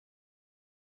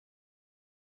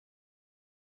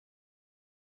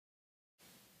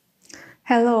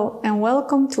Hello and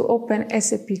welcome to Open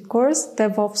SAP course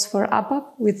DevOps for ABAP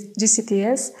with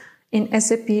gCTS in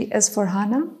SAP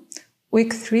S/4HANA,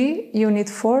 Week 3, Unit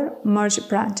 4, Merge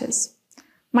Branches.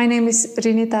 My name is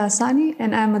Rinita Asani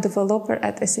and I'm a developer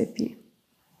at SAP.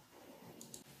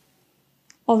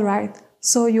 Alright,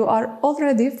 so you are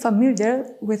already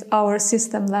familiar with our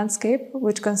system landscape,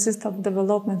 which consists of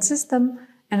development system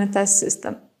and a test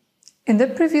system. In the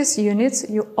previous units,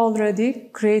 you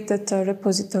already created a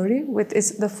repository with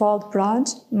its default branch,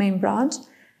 main branch.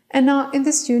 And now in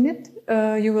this unit,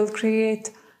 you will create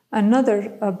another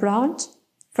branch,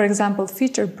 for example,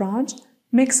 feature branch,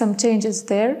 make some changes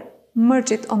there,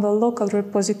 merge it on the local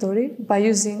repository by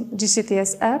using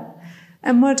gCTS app,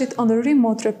 and merge it on the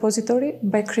remote repository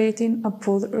by creating a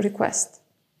pull request.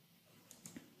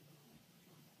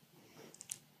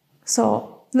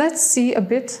 So let's see a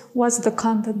bit what's the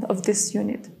content of this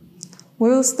unit. We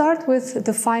will start with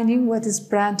defining what is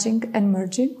branching and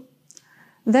merging.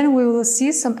 Then we will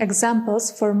see some examples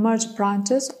for merge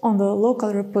branches on the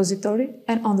local repository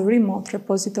and on the remote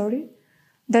repository.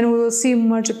 Then we will see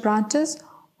merge branches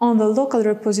on the local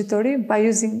repository by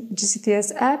using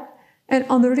gCTS app and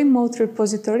on the remote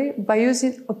repository by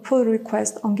using a pull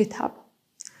request on GitHub.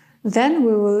 Then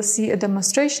we will see a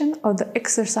demonstration of the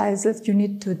exercise that you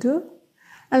need to do.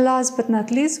 And last but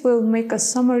not least, we'll make a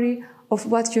summary of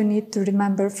what you need to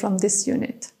remember from this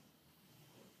unit.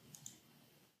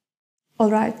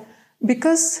 Alright,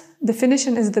 because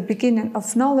definition is the beginning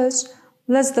of knowledge,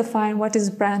 let's define what is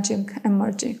branching and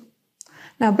merging.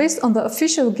 Now, based on the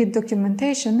official Git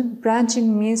documentation,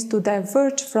 branching means to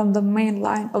diverge from the main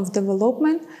line of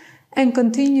development and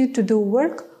continue to do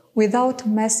work without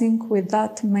messing with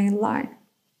that main line.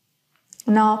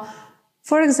 Now,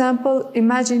 for example,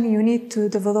 imagine you need to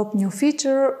develop new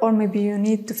feature or maybe you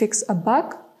need to fix a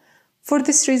bug. For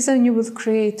this reason, you will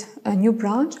create a new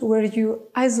branch where you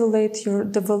isolate your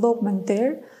development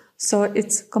there, so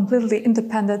it's completely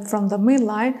independent from the main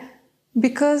line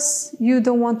because you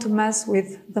don't want to mess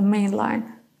with the main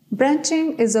line.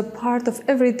 Branching is a part of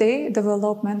everyday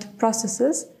development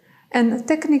processes, and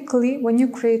technically, when you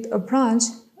create a branch,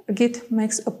 Git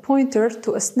makes a pointer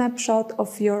to a snapshot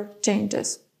of your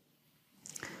changes.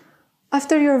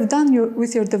 After you're done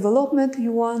with your development,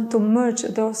 you want to merge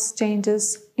those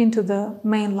changes into the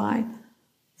main line.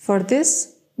 For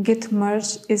this, Git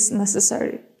merge is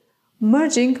necessary.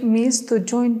 Merging means to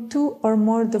join two or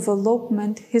more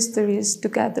development histories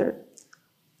together.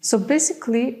 So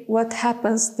basically, what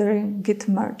happens during Git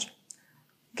merge?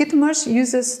 Git merge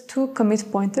uses two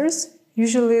commit pointers.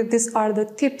 Usually, these are the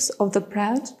tips of the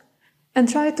branch, and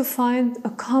try to find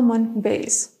a common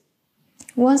base.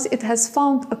 Once it has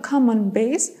found a common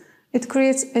base, it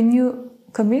creates a new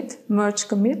commit, merge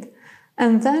commit,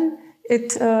 and then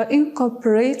it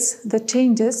incorporates the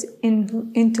changes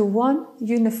into one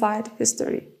unified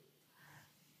history.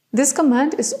 This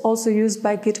command is also used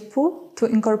by Git pull to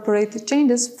incorporate the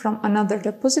changes from another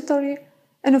repository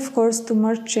and, of course, to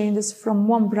merge changes from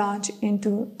one branch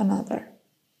into another.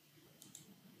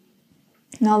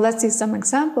 Now let's see some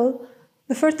example.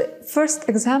 The first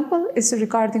example is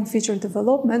regarding feature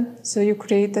development. So you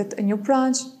created a new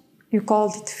branch, you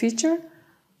called it feature.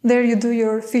 There you do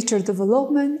your feature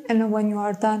development, and when you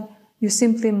are done, you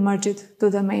simply merge it to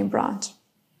the main branch.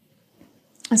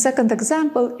 A second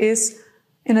example is,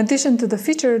 in addition to the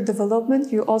feature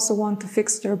development, you also want to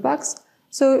fix your bugs.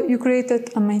 So you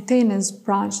created a maintenance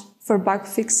branch for bug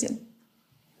fixing.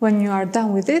 When you are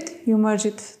done with it, you merge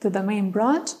it to the main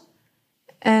branch,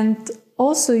 and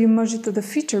also you merge it to the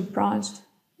feature branch.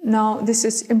 Now, this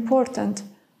is important.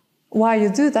 Why you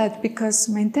do that? Because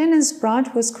maintenance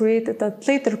branch was created at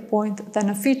a later point than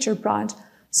a feature branch.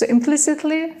 So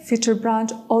implicitly, feature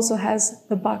branch also has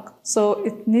the bug. So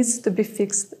it needs to be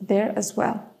fixed there as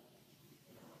well.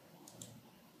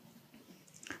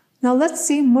 Now let's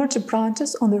see merge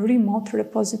branches on the remote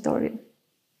repository.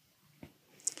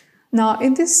 Now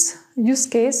in this use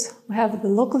case, we have the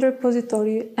local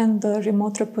repository and the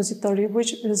remote repository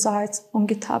which resides on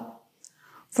GitHub.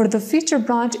 For the feature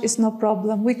branch, it's no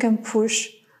problem. We can push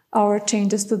our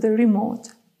changes to the remote.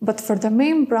 But for the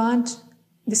main branch,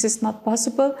 this is not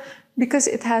possible because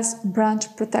it has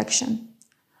branch protection.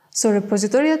 So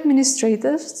repository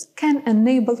administrators can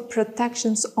enable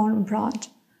protections on branch.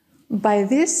 By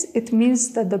this, it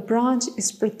means that the branch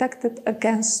is protected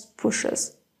against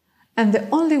pushes. And the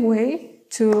only way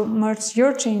to merge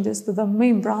your changes to the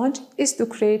main branch is to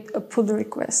create a pull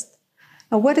request.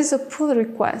 Now, what is a pull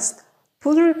request?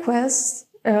 Pull request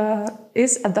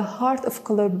is at the heart of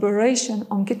collaboration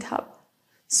on GitHub.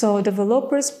 So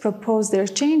developers propose their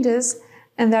changes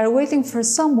and they are waiting for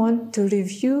someone to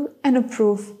review and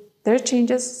approve their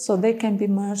changes so they can be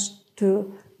merged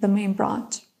to the main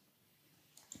branch.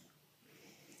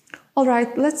 All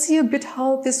right, let's see a bit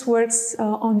how this works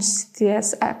on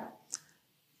gCTS app.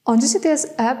 On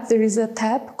gCTS app, there is a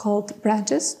tab called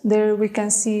branches. There we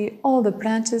can see all the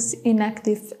branches,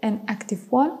 inactive and active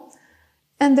one.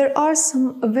 And there are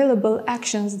some available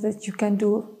actions that you can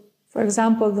do. For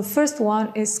example, the first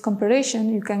one is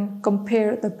comparison. You can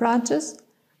compare the branches.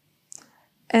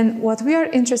 And what we are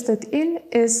interested in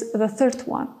is the third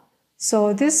one.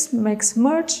 So this makes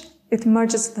merge. It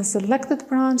merges the selected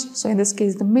branch, so in this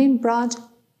case the main branch,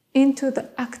 into the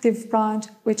active branch,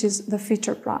 which is the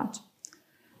feature branch.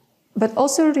 But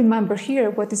also remember here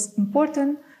what is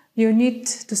important, you need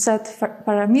to set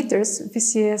parameters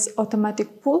VCS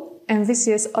automatic pull and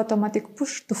VCS automatic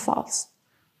push to false.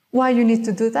 Why you need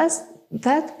to do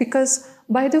that? Because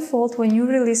by default, when you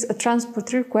release a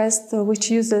transport request which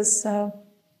uses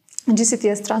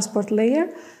gCTS transport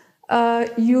layer,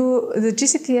 the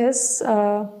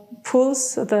gCTS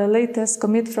pulls the latest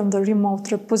commit from the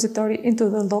remote repository into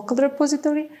the local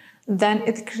repository, then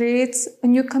it creates a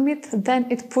new commit, then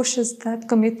it pushes that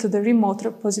commit to the remote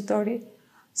repository.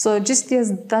 So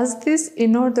gCTS does this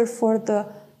in order for the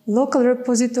local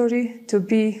repository to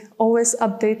be always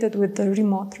updated with the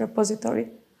remote repository.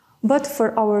 But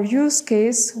for our use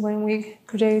case, when we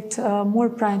create more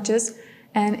branches,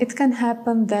 and it can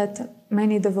happen that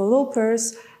many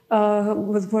developers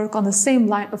would work on the same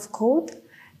line of code,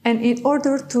 and in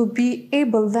order to be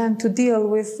able then to deal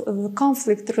with the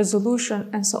conflict resolution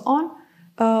and so on,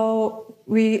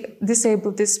 we disable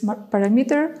this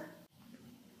parameter.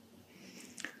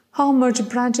 How merge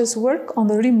branches work on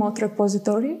the remote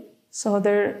repository? So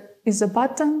there is a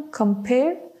button,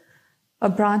 compare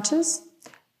branches.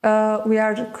 We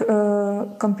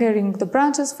are comparing the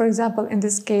branches, for example, in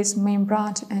this case, main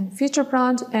branch and feature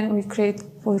branch, and we create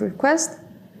pull request.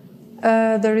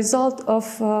 The result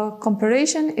of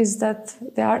comparison is that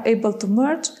they are able to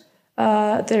merge.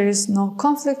 There is no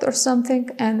conflict or something,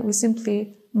 and we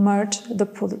simply merge the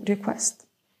pull request.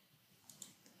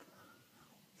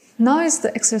 Now is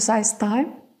the exercise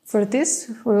time. For this,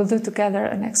 we will do together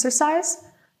an exercise.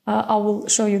 I will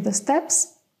show you the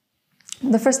steps.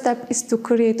 The first step is to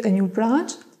create a new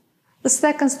branch. The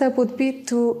second step would be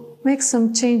to make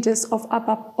some changes of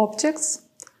ABAP objects.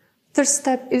 Third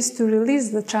step is to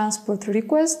release the transport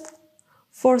request.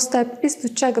 Fourth step is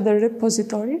to check the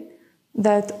repository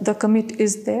that the commit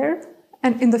is there.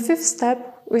 And in the fifth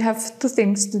step, we have two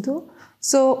things to do.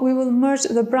 So we will merge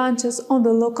the branches on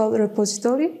the local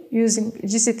repository using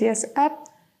gCTS app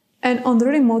and on the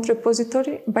remote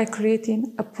repository by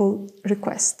creating a pull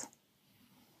request.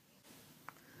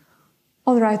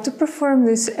 All right, to perform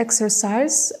this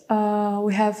exercise,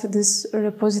 we have this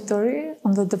repository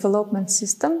on the development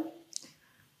system.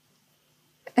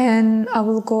 And I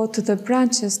will go to the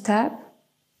branches tab.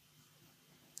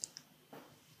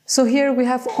 So here we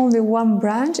have only one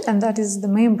branch, and that is the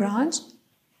main branch.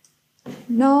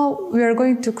 Now we are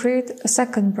going to create a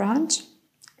second branch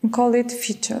and call it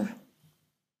feature.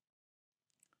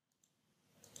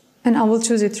 And I will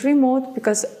choose it remote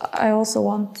because I also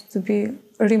want to be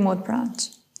a remote branch.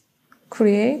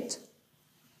 Create.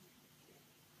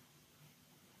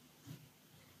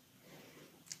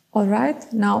 All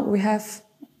right, now we have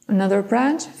another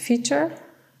branch, feature.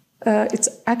 It's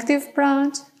active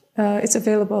branch. It's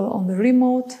available on the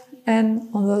remote and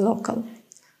on the local.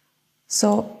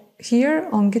 So here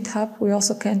on GitHub, we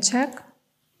also can check.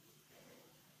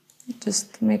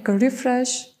 Just make a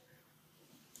refresh.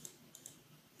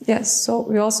 Yes, so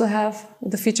we also have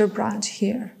the feature branch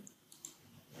here.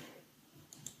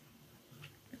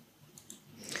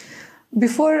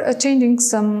 Before changing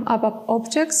some ABAP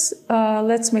objects,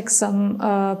 let's make some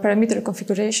parameter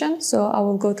configuration. So I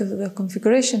will go to the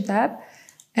configuration tab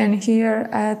and here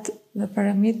add the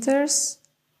parameters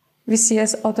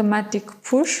VCS automatic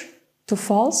push to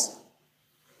false.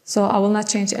 So I will not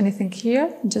change anything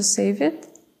here, just save it.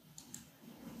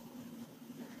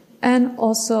 And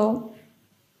also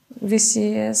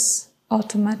VCS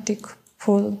automatic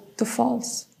pull to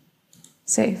false.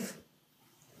 Save.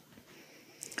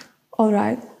 All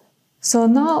right. So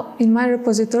now in my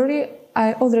repository,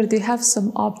 I already have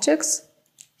some objects.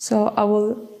 So I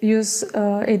will use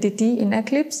ADT in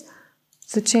Eclipse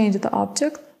to change the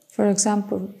object. For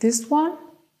example, this one,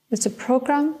 it's a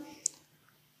program.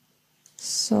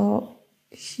 So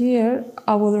here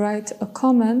I will write a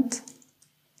comment,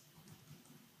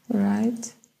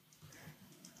 right?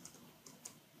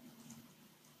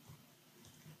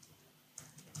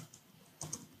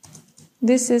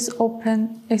 This is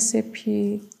Open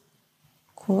SAP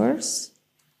course.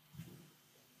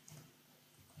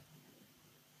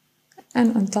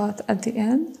 and on dot at the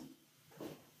end.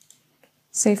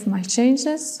 Save my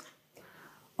changes.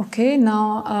 Okay,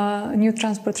 now a new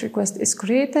transport request is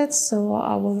created, so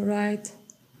I will write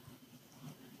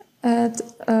add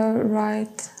a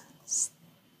write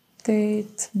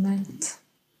statement.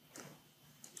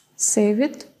 Save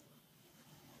it.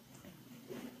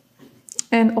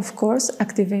 And of course,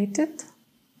 activate it.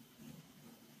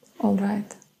 All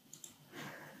right.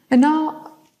 And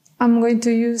now I'm going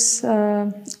to use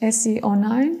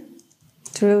SE09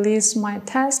 to release my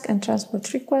task and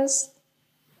transport request.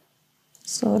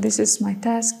 So this is my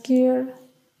task here.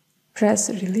 Press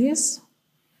release.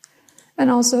 And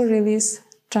also release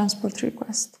transport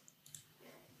request.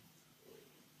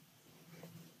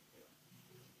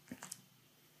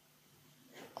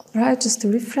 Right, just to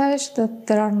refresh that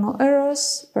there are no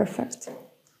errors. Perfect.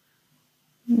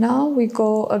 Now we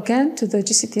go again to the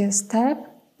gCTS tab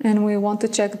and we want to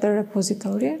check the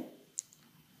repository.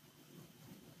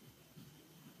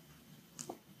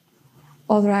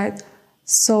 All right,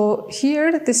 so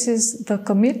here this is the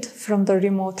commit from the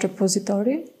remote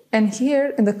repository, and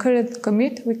here in the current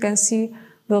commit we can see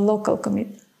the local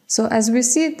commit. So as we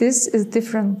see, this is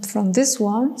different from this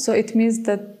one, so it means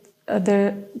that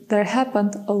there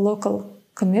happened a local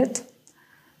commit.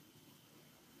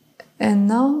 And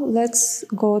now let's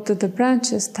go to the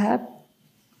branches tab,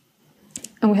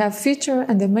 and we have feature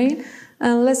and the main,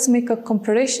 and let's make a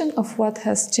comparison of what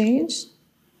has changed.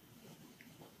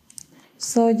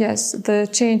 So yes, the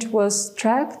change was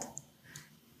tracked.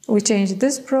 We changed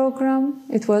this program,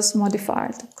 it was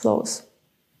modified, close.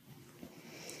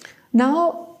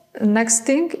 Now, the next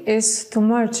thing is to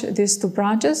merge these two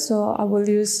branches, so I will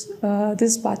use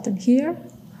this button here.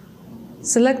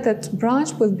 Selected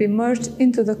branch will be merged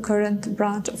into the current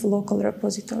branch of local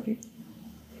repository.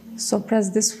 So press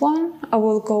this one. I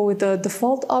will go with the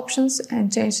default options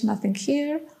and change nothing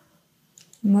here.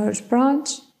 Merge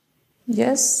branch,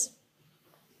 yes.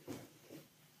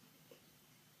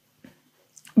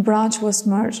 Branch was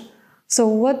merged. So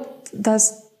what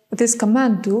does this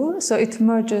command do? So it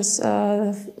merges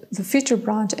the feature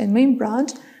branch and main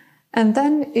branch, and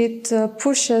then it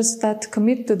pushes that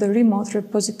commit to the remote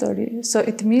repository. So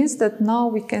it means that now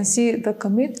we can see the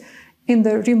commit in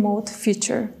the remote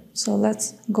feature. So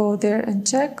let's go there and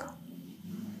check.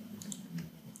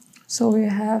 So we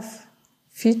have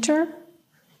feature.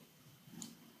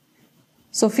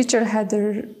 So feature had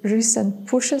the recent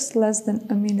pushes less than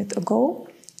a minute ago.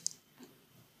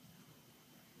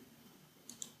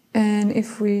 And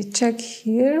if we check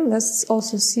here, let's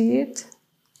also see it.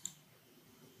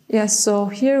 Yes, so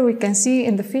here we can see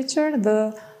in the feature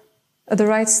the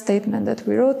right statement that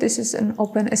we wrote. This is an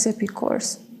open SAP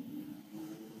course.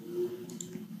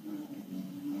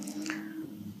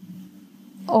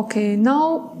 Okay,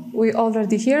 now we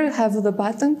already here have the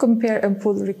button compare and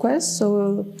pull request, so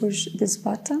we'll push this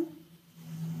button.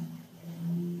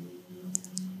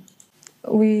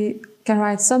 We can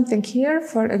write something here,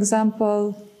 for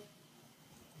example,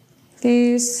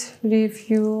 please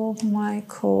review my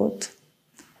code.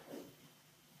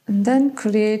 And then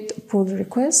create a pull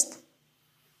request.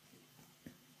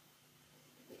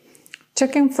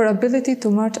 Checking for ability to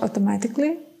merge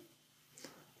automatically.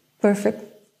 Perfect.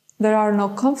 There are no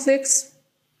conflicts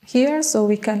here, so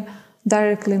we can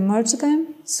directly merge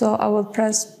them. So I will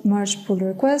press merge pull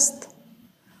request,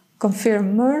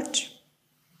 confirm merge.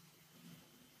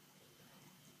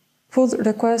 Pull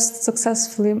request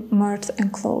successfully merged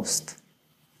and closed.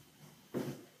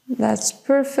 That's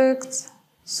perfect.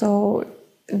 So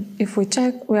if we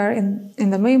check, we are in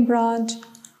the main branch,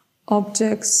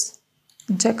 objects,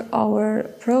 check our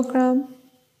program.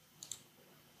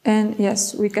 And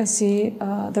yes, we can see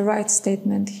the right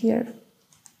statement here.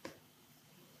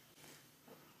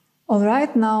 All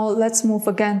right, now let's move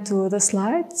again to the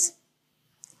slides.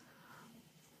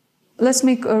 Let's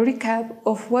make a recap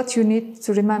of what you need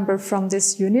to remember from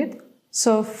this unit.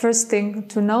 So first thing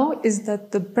to know is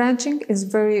that the branching is a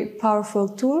very powerful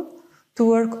tool to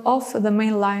work off the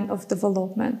main line of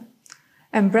development.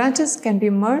 And branches can be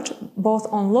merged both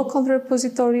on local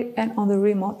repository and on the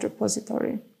remote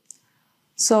repository.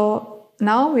 So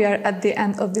now we are at the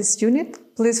end of this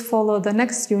unit. Please follow the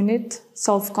next unit,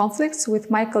 Solve Conflicts,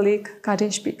 with my colleague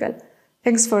Karin Spiegel.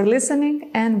 Thanks for listening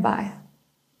and bye.